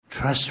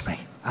Trust me,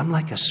 I'm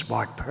like a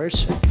smart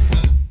person.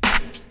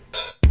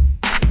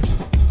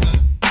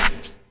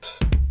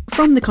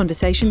 From The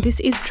Conversation,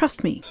 this is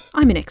Trust Me,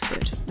 I'm an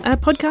Expert, a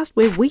podcast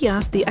where we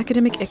ask the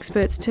academic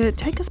experts to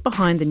take us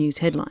behind the news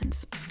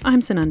headlines. I'm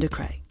Sananda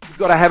Cray. We've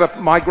got to have a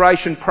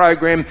migration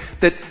program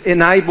that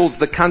enables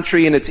the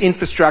country and its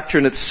infrastructure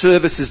and its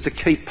services to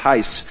keep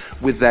pace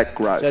with that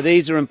growth. So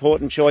these are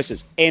important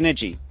choices: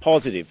 energy,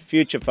 positive,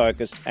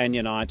 future-focused and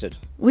united.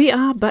 We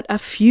are but a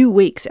few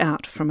weeks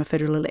out from a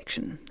federal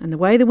election, and the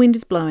way the wind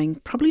is blowing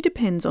probably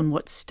depends on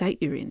what state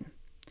you're in.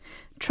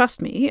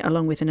 Trust Me,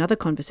 along with another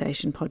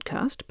Conversation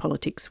podcast,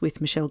 Politics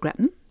with Michelle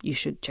Grattan, you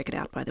should check it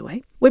out by the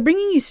way, we're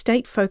bringing you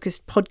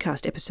state-focused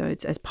podcast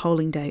episodes as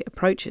polling day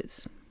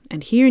approaches.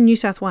 And here in New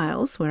South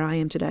Wales, where I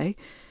am today,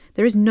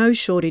 there is no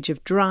shortage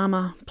of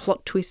drama,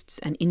 plot twists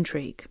and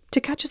intrigue. To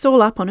catch us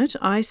all up on it,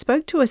 I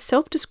spoke to a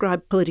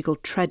self-described political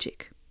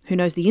tragic who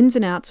knows the ins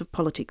and outs of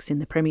politics in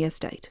the Premier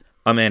State.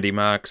 I'm Andy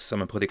Marks.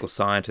 I'm a political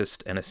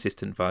scientist and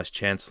Assistant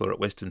Vice-Chancellor at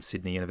Western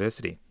Sydney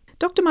University.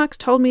 Dr. Marks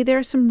told me there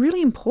are some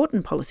really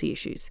important policy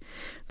issues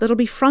that'll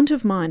be front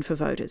of mind for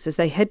voters as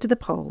they head to the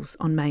polls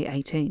on May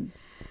 18.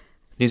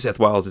 New South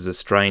Wales is a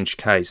strange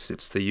case.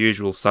 It's the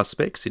usual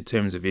suspects in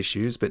terms of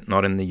issues, but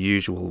not in the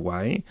usual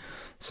way.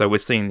 So we're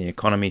seeing the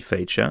economy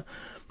feature,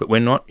 but we're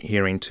not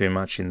hearing too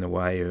much in the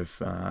way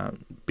of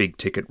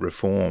big-ticket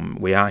reform.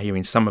 We are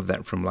hearing some of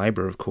that from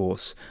Labor, of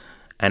course,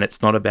 and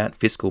it's not about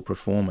fiscal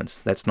performance.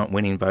 That's not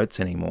winning votes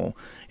anymore.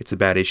 It's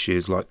about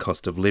issues like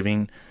cost of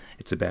living.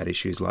 It's about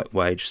issues like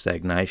wage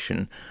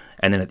stagnation.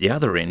 And then at the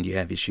other end, you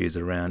have issues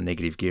around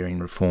negative gearing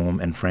reform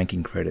and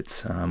franking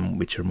credits,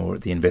 which are more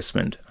at the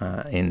investment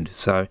end.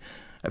 So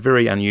a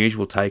very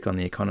unusual take on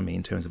the economy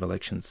in terms of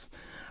elections.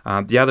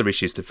 The other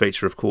issues to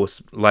feature, of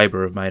course,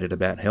 Labor have made it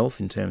about health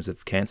in terms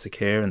of cancer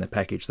care and the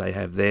package they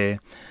have there.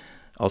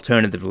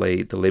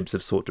 Alternatively, the Libs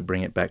have sought to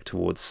bring it back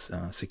towards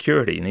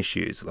security and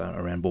issues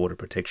around border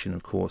protection,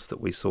 of course, that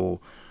we saw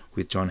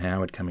with John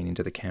Howard coming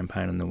into the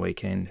campaign on the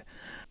weekend.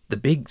 The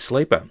big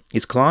sleeper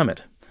is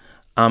climate,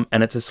 and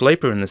it's a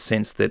sleeper in the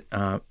sense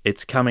that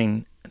it's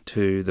coming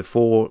to the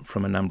fore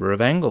from a number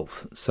of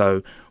angles.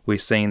 So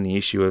we've seen the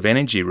issue of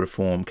energy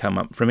reform come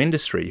up from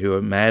industry, who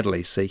are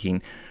madly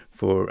seeking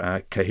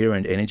for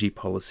coherent energy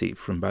policy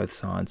from both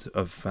sides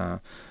of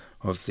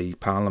the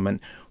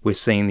parliament. We're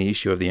seeing the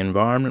issue of the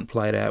environment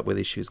played out with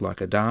issues like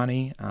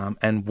Adani,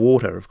 and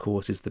water, of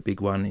course, is the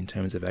big one in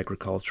terms of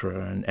agriculture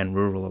and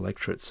rural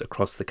electorates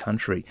across the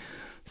country.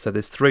 So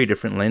there's three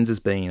different lenses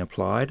being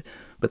applied,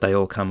 but they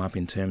all come up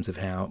in terms of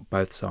how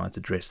both sides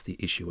address the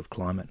issue of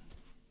climate.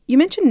 You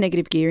mentioned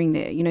negative gearing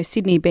there. You know,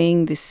 Sydney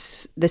being the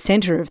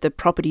centre of the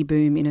property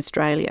boom in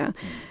Australia.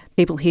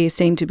 People here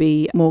seem to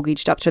be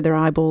mortgaged up to their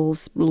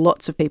eyeballs,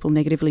 lots of people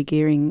negatively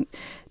gearing.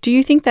 Do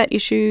you think that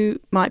issue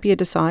might be a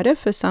decider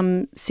for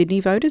some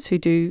Sydney voters who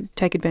do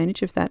take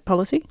advantage of that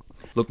policy?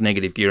 Look,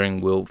 negative gearing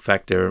will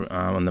factor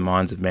on the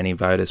minds of many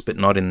voters, but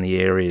not in the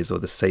areas or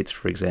the seats,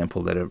 for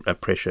example, that are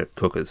pressure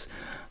cookers.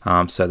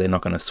 So they're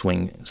not going to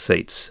swing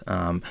seats.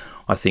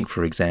 I think,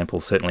 for example,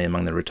 certainly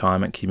among the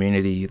retirement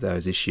community,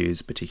 those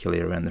issues,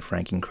 particularly around the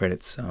franking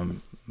credits,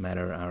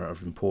 matter are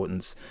of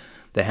importance.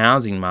 The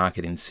housing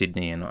market in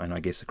Sydney and I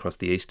guess across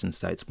the eastern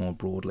states more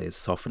broadly is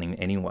softening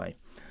anyway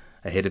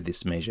ahead of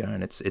this measure,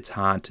 and it's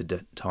hard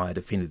to tie a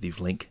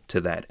definitive link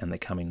to that and the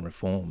coming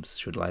reforms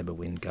should Labor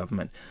win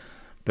government.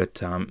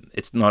 But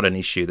it's not an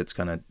issue that's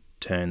going to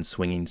turn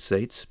swinging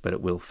seats, but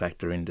it will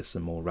factor into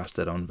some more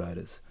rusted-on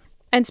voters.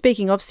 And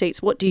speaking of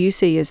seats, what do you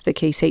see as the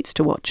key seats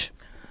to watch?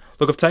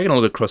 Look, I've taken a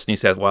look across New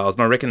South Wales,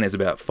 and I reckon there's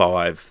about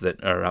 5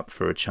 that are up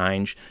for a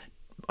change.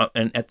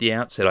 And at the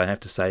outset, I have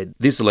to say,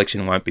 this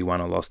election won't be won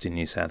or lost in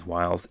New South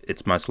Wales.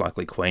 It's most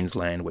likely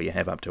Queensland, where you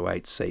have up to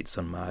 8 seats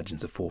on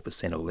margins of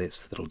 4% or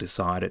less that'll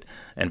decide it.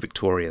 And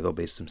Victoria, there'll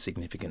be some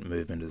significant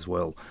movement as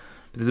well.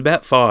 But there's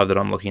about 5 that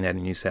I'm looking at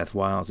in New South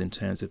Wales in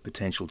terms of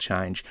potential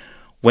change.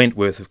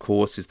 Wentworth, of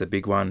course, is the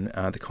big one,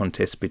 the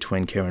contest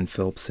between Kerryn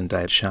Phelps and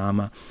Dave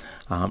Sharma.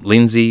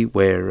 Lindsay,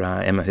 where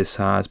Emma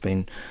Hussar has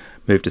been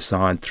moved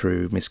aside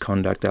through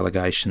misconduct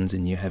allegations,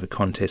 and you have a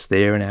contest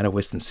there in outer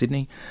Western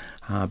Sydney.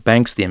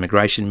 Banks, the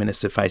immigration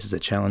minister, faces a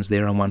challenge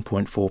there on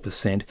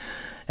 1.4%.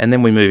 And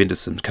then we move into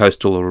some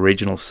coastal or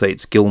regional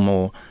seats.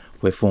 Gilmore,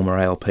 where former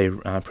ALP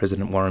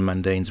President Warren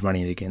Mundine's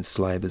running against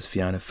Labor's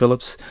Fiona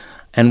Phillips.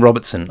 And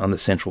Robertson on the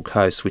Central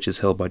Coast, which is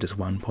held by just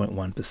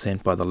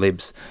 1.1% by the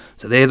Libs.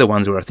 So they're the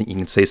ones where I think you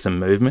can see some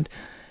movement.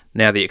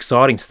 Now, the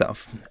exciting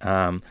stuff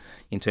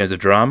in terms of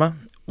drama,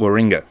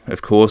 Warringah,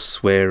 of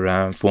course,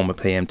 where former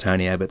PM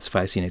Tony Abbott's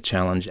facing a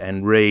challenge,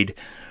 and Reid,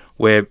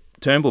 where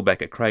Turnbull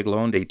back at Craig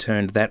Laundy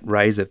turned that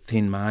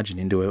razor-thin margin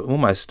into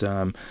almost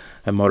a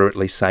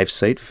moderately safe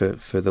seat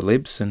for the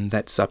Libs, and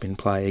that's up in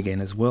play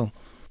again as well.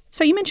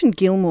 So you mentioned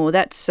Gilmore.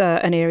 That's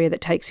an area that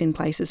takes in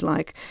places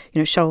like,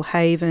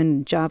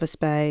 Shoalhaven, Jervis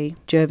Bay,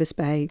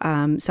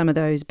 some of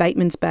those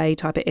Bateman's Bay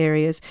type of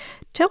areas.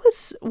 Tell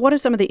us, what are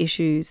some of the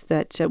issues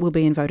that will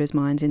be in voters'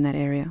 minds in that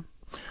area?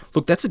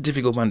 Look, that's a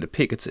difficult one to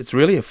pick. It's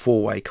really a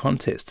four-way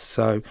contest.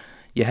 So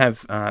you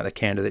have the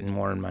candidate in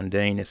Warren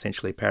Mundine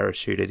essentially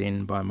parachuted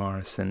in by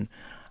Morrison,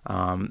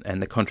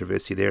 and the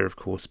controversy there, of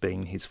course,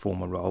 being his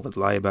former role with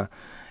Labor.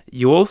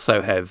 You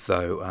also have,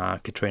 though,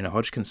 Katrina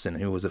Hodgkinson,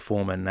 who was a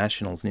former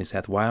Nationals New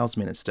South Wales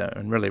minister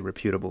and really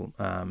reputable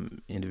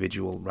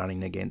individual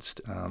running against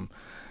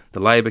the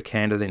Labor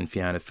candidate in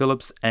Fiona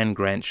Phillips, and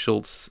Grant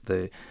Schultz,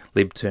 the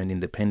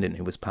Lib-turned-independent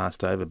who was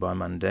passed over by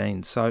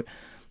Mundine. So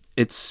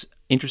it's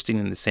interesting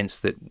in the sense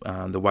that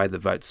the way the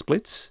vote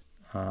splits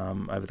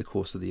over the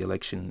course of the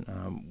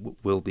election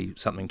will be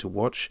something to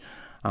watch.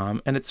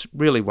 And it's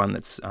really one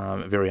that's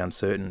very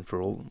uncertain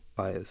for all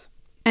players.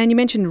 And you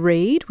mentioned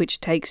Reid, which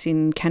takes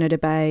in Canada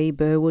Bay,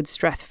 Burwood,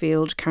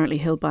 Strathfield, currently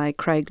held by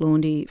Craig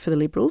Laundy for the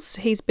Liberals.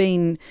 He's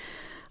been,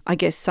 I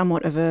guess,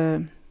 somewhat of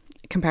a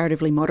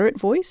comparatively moderate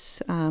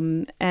voice.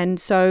 And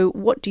so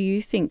what do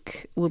you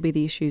think will be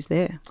the issues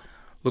there?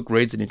 Look,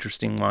 Reid's an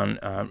interesting one.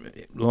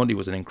 Laundy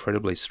was an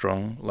incredibly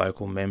strong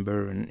local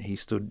member, and he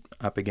stood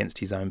up against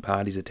his own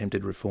party's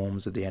attempted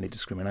reforms of the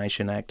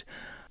Anti-Discrimination Act.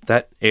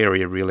 That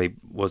area really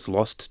was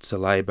lost to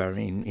Labor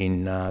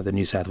in the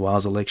New South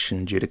Wales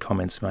election due to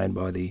comments made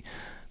by the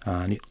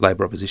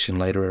Labor opposition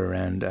leader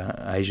around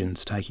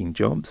Asians taking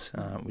jobs,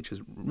 which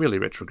was really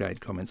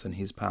retrograde comments on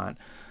his part.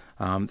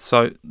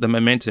 So the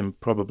momentum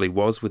probably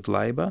was with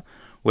Labor.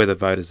 Whether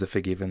voters are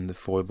forgiven the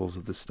foibles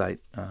of the state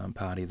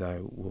party,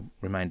 though, will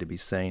remain to be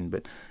seen.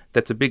 But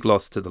that's a big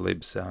loss to the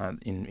Libs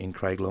in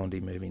Craig Laundy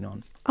moving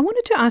on. I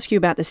wanted to ask you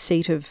about the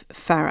seat of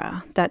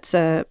Farrer. That's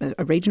a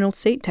regional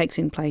seat, takes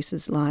in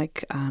places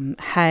like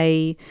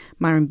Hay,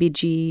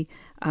 Murrumbidgee,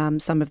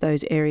 some of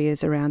those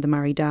areas around the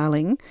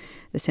Murray-Darling,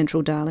 the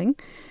central Darling.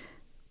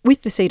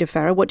 With the seat of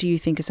Farrer, what do you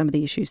think are some of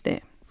the issues there?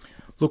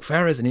 Look,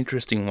 Farrer's an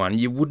interesting one.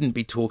 You wouldn't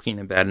be talking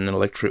about an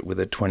electorate with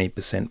a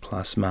 20%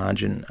 plus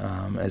margin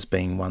as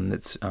being one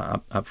that's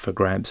up for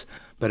grabs,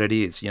 but it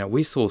is. You know,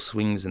 we saw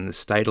swings in the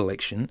state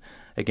election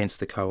against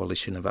the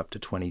coalition of up to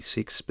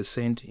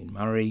 26% in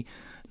Murray,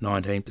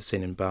 19%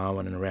 in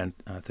Barwon, and around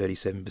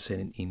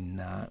 37%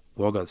 in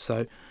Wagga.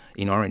 So,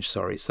 in Orange,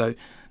 sorry. So,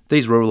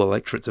 these rural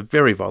electorates are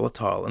very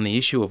volatile, and the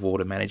issue of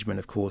water management,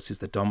 of course, is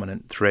the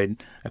dominant thread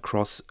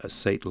across a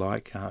seat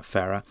like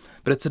Farrer,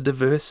 but it's a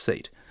diverse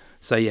seat.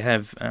 So you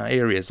have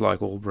areas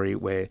like Albury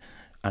where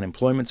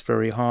unemployment's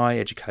very high,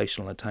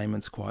 educational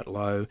attainment's quite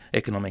low,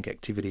 economic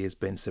activity has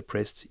been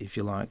suppressed, if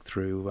you like,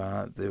 through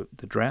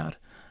the drought.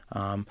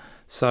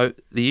 So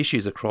the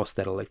issues across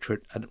that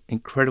electorate are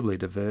incredibly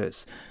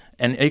diverse.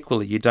 And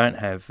equally, you don't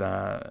have,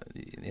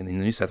 in the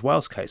New South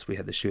Wales case, we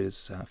had the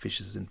Shooters,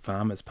 Fishers and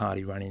Farmers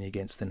Party running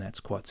against the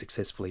Nats quite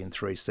successfully in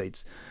 3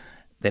 seats.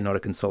 They're not a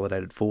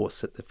consolidated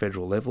force at the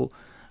federal level.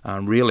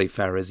 Really,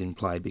 Farrer's in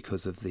play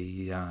because of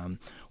the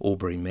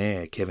Albury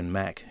Mayor, Kevin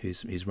Mack,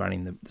 who's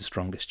running the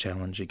strongest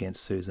challenge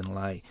against Susan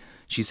Ley.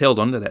 She's held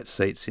onto that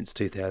seat since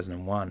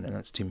 2001, and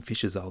it's Tim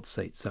Fisher's old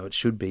seat, so it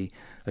should be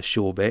a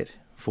sure bet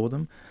for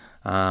them.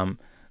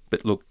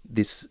 But look,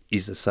 this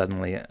is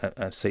suddenly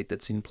a seat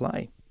that's in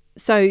play.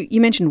 So you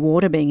mentioned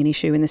water being an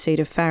issue in the seat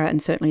of Farrer, and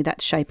certainly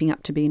that's shaping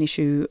up to be an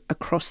issue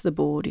across the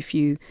board. If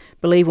you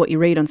believe what you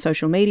read on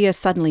social media,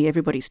 suddenly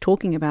everybody's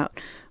talking about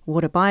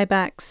water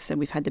buybacks, and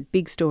we've had the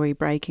big story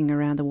breaking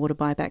around the water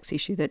buybacks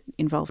issue that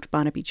involved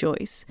Barnaby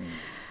Joyce.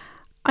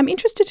 I'm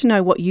interested to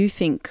know what you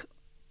think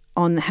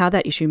on how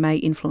that issue may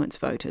influence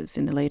voters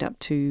in the lead up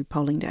to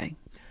polling day.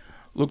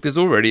 Look, there's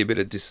already a bit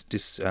of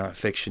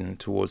disaffection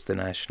towards the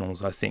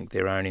Nationals. I think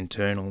their own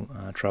internal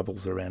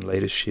troubles around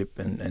leadership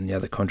and the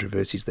other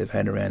controversies they've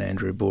had around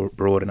Andrew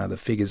Broad and other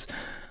figures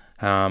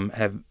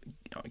have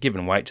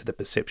given weight to the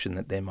perception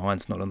that their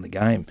mind's not on the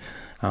game,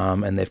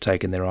 and they've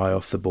taken their eye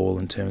off the ball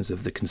in terms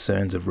of the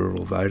concerns of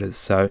rural voters.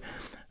 So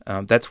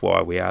that's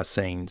why we are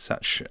seeing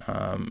such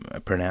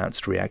a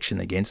pronounced reaction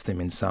against them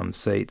in some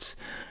seats.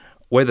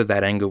 Whether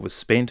that anger was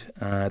spent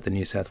at the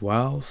New South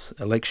Wales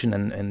election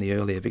and the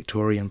earlier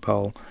Victorian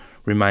poll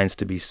remains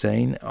to be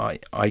seen.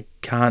 I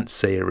can't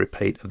see a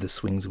repeat of the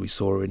swings we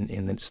saw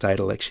in the state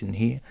election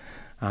here,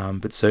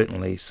 but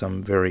certainly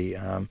some very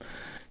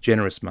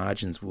generous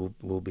margins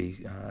will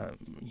be,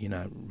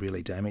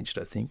 really damaged,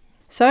 I think.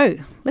 So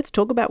let's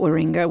talk about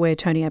Warringah, where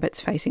Tony Abbott's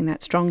facing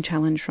that strong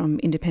challenge from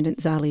independent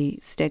Zali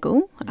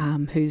Steggall,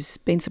 who's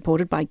been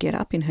supported by Get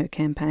Up in her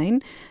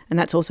campaign, and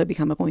that's also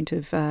become a point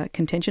of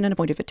contention and a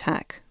point of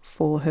attack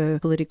for her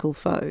political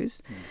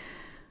foes.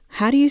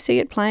 How do you see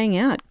it playing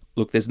out?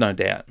 Look, there's no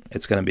doubt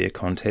it's going to be a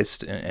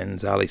contest, and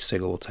Zali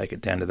Steggall will take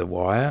it down to the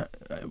wire.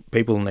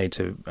 People need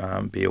to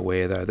be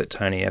aware, though, that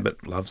Tony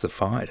Abbott loves a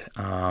fight,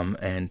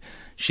 and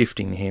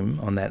shifting him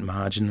on that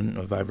margin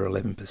of over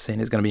 11%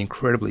 is going to be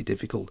incredibly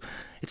difficult.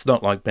 It's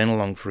not like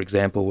Bennelong, for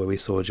example, where we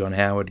saw John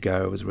Howard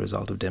go as a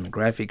result of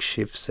demographic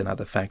shifts and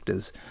other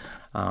factors,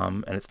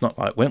 and it's not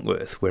like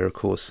Wentworth, where, of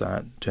course,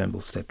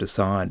 Turnbull stepped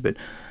aside. But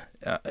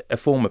a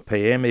former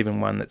PM, even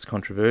one that's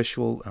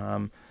controversial,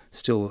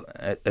 still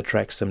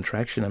attracts some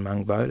traction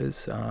among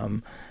voters.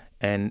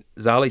 And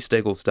Zali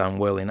Steggall's done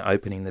well in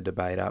opening the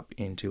debate up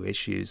into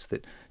issues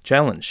that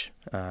challenge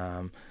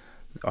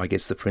I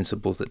guess, the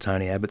principles that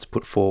Tony Abbott's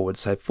put forward.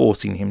 So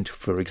forcing him, to,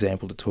 for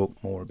example, to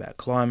talk more about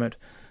climate,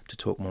 to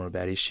talk more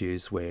about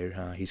issues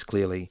where he's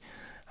clearly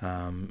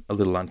a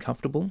little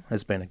uncomfortable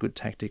has been a good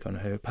tactic on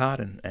her part,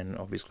 and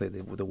obviously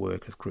the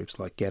work of groups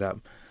like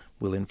GetUp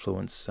will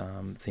influence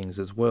things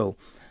as well.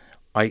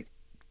 I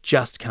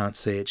just can't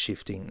see it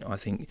shifting. I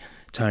think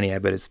Tony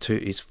Abbott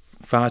is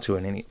far too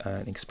an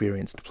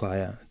experienced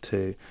player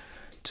to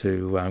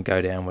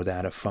go down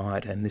without a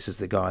fight, and this is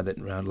the guy that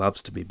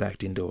loves to be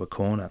backed into a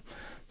corner.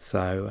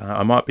 So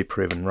I might be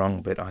proven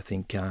wrong, but I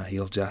think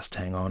he'll just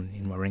hang on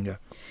in Warringah.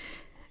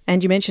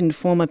 And you mentioned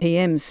former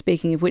PMs.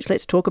 Speaking of which,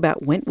 let's talk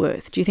about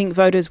Wentworth. Do you think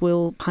voters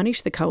will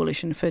punish the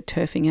Coalition for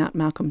turfing out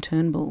Malcolm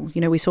Turnbull?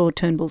 You know, we saw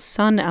Turnbull's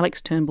son,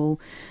 Alex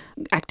Turnbull,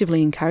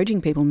 actively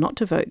encouraging people not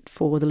to vote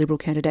for the Liberal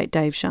candidate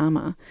Dave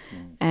Sharma.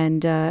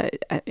 And,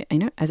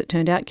 as it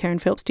turned out, Kerryn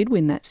Phelps did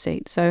win that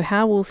seat. So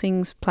how will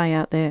things play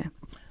out there?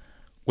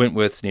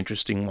 Wentworth's an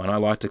interesting one. I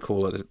like to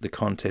call it the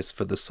contest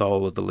for the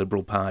soul of the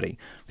Liberal Party,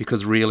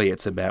 because really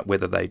it's about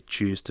whether they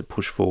choose to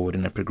push forward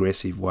in a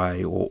progressive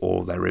way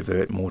or they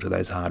revert more to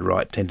those hard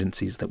right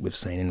tendencies that we've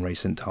seen in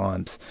recent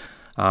times.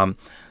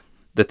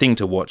 The thing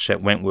to watch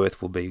at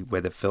Wentworth will be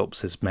whether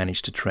Phelps has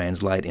managed to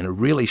translate in a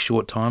really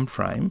short time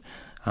frame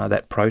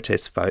that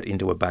protest vote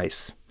into a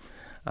base.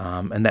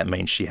 And that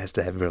means she has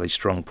to have really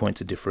strong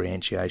points of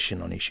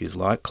differentiation on issues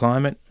like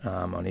climate,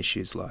 on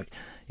issues like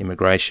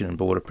immigration and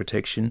border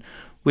protection,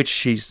 which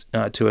she's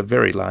to a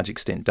very large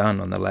extent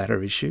done on the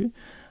latter issue.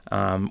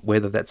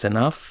 Whether that's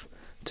enough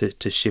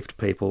to shift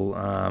people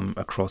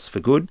across for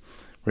good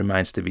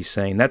remains to be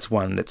seen. That's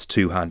one that's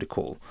too hard to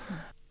call.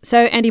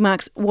 So, Andy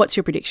Marks, what's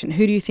your prediction?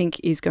 Who do you think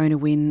is going to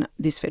win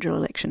this federal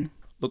election?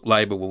 Look,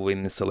 Labor will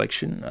win this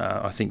election.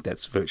 I think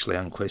that's virtually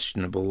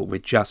unquestionable. We're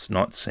just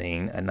not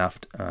seeing enough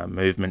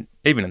movement,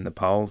 even in the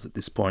polls at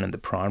this point in the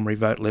primary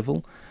vote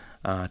level,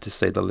 to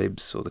see the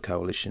Libs or the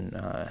Coalition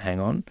hang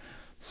on.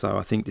 So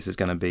I think this is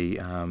going to be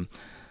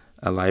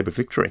a Labor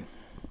victory.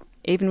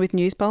 Even with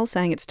news polls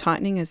saying it's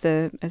tightening as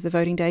the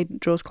voting day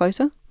draws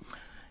closer?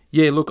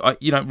 Yeah, look,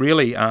 you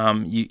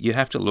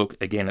have to look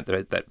again at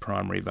that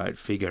primary vote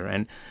figure.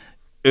 And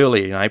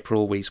earlier in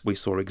April, we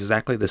saw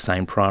exactly the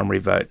same primary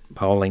vote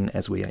polling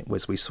as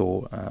we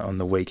saw on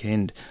the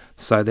weekend.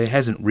 So there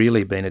hasn't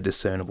really been a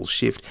discernible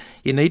shift.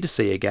 You need to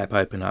see a gap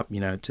open up,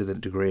 to the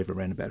degree of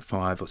around about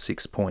 5 or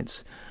 6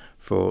 points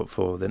for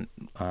the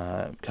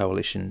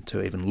Coalition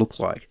to even look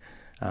like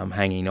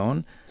hanging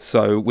on.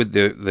 So with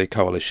the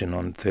Coalition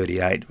on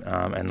 38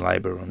 and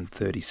Labor on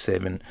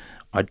 37,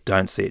 I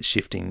don't see it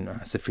shifting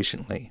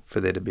sufficiently for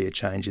there to be a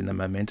change in the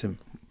momentum.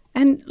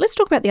 And let's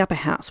talk about the upper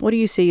house. What do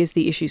you see as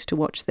the issues to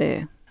watch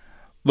there?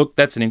 Look,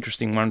 that's an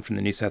interesting one from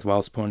the New South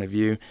Wales point of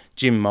view.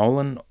 Jim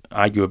Molan,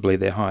 arguably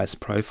their highest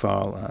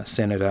profile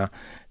senator,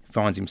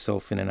 finds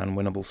himself in an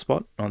unwinnable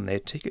spot on their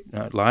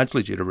ticket,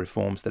 largely due to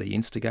reforms that he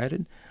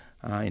instigated,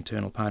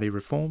 internal party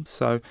reforms.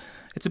 So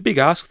it's a big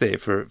ask there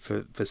for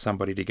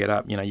somebody to get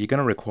up. You're going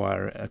to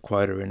require a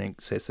quota in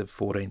excess of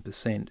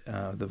 14%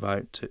 of the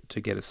vote to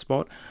get a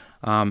spot.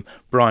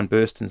 Brian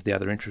Burston's the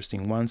other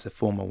interesting one, a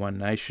former One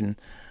Nation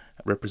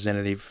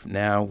representative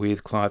now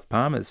with Clive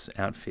Palmer's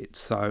outfit.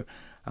 So,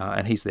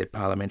 and he's their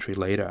parliamentary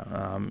leader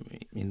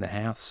in the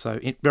House. So,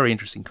 very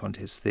interesting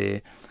contest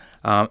there.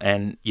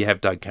 And you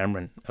have Doug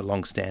Cameron, a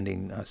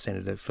long-standing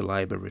senator for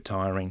Labor,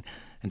 retiring,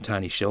 and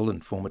Tony Sheldon,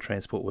 former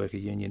Transport Worker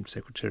Union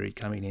Secretary,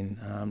 coming in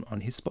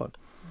on his spot.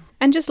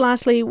 And just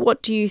lastly,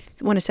 what do you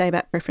want to say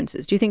about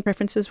preferences? Do you think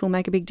preferences will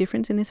make a big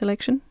difference in this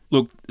election?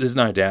 Look, there's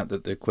no doubt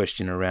that the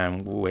question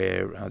around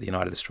where the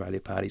United Australia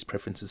Party's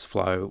preferences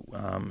flow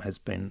has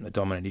been a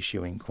dominant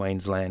issue in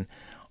Queensland.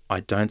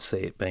 I don't see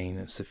it being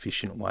a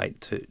sufficient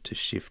weight to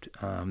shift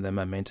the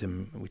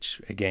momentum,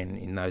 which, again,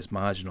 in those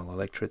marginal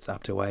electorates,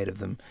 up to 8 of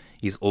them,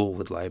 is all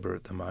with Labor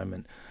at the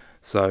moment.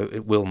 So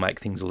it will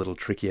make things a little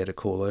trickier to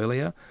call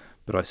earlier,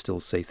 but I still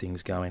see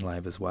things going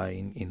Labor's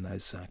way in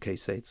those key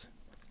seats.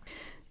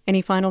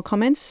 Any final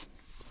comments?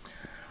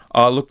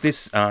 Look,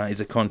 this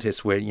is a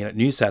contest where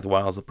New South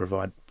Wales will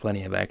provide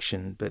plenty of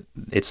action, but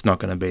it's not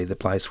going to be the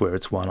place where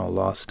it's won or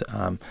lost,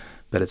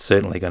 but it's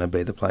certainly going to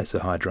be the place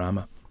of high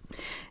drama.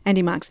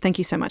 Andy Marks, thank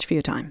you so much for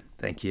your time.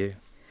 Thank you.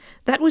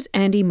 That was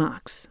Andy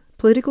Marks,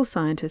 political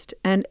scientist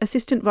and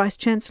Assistant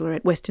Vice-Chancellor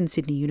at Western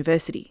Sydney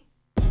University.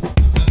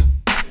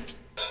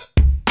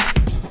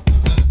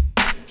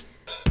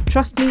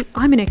 Trust Me,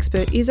 I'm an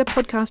Expert is a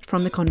podcast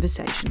from The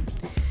Conversation.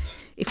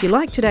 If you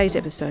like today's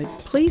episode,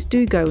 please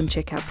do go and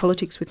check out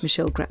Politics with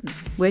Michelle Grattan,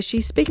 where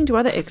she's speaking to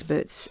other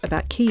experts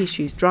about key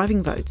issues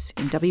driving votes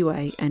in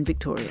WA and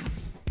Victoria.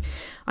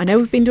 I know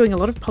we've been doing a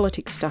lot of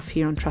politics stuff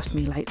here on Trust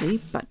Me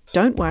lately, but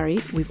don't worry,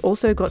 we've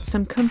also got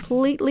some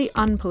completely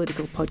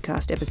unpolitical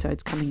podcast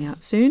episodes coming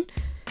out soon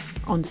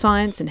on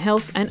science and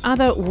health and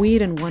other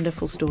weird and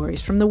wonderful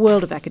stories from the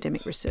world of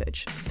academic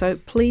research. So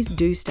please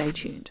do stay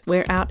tuned.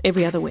 We're out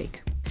every other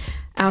week.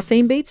 Our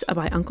theme beats are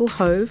by Uncle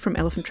Ho from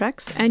Elephant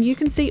Tracks, and you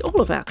can see all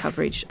of our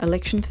coverage,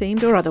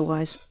 election-themed or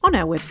otherwise, on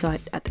our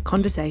website at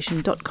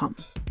theconversation.com.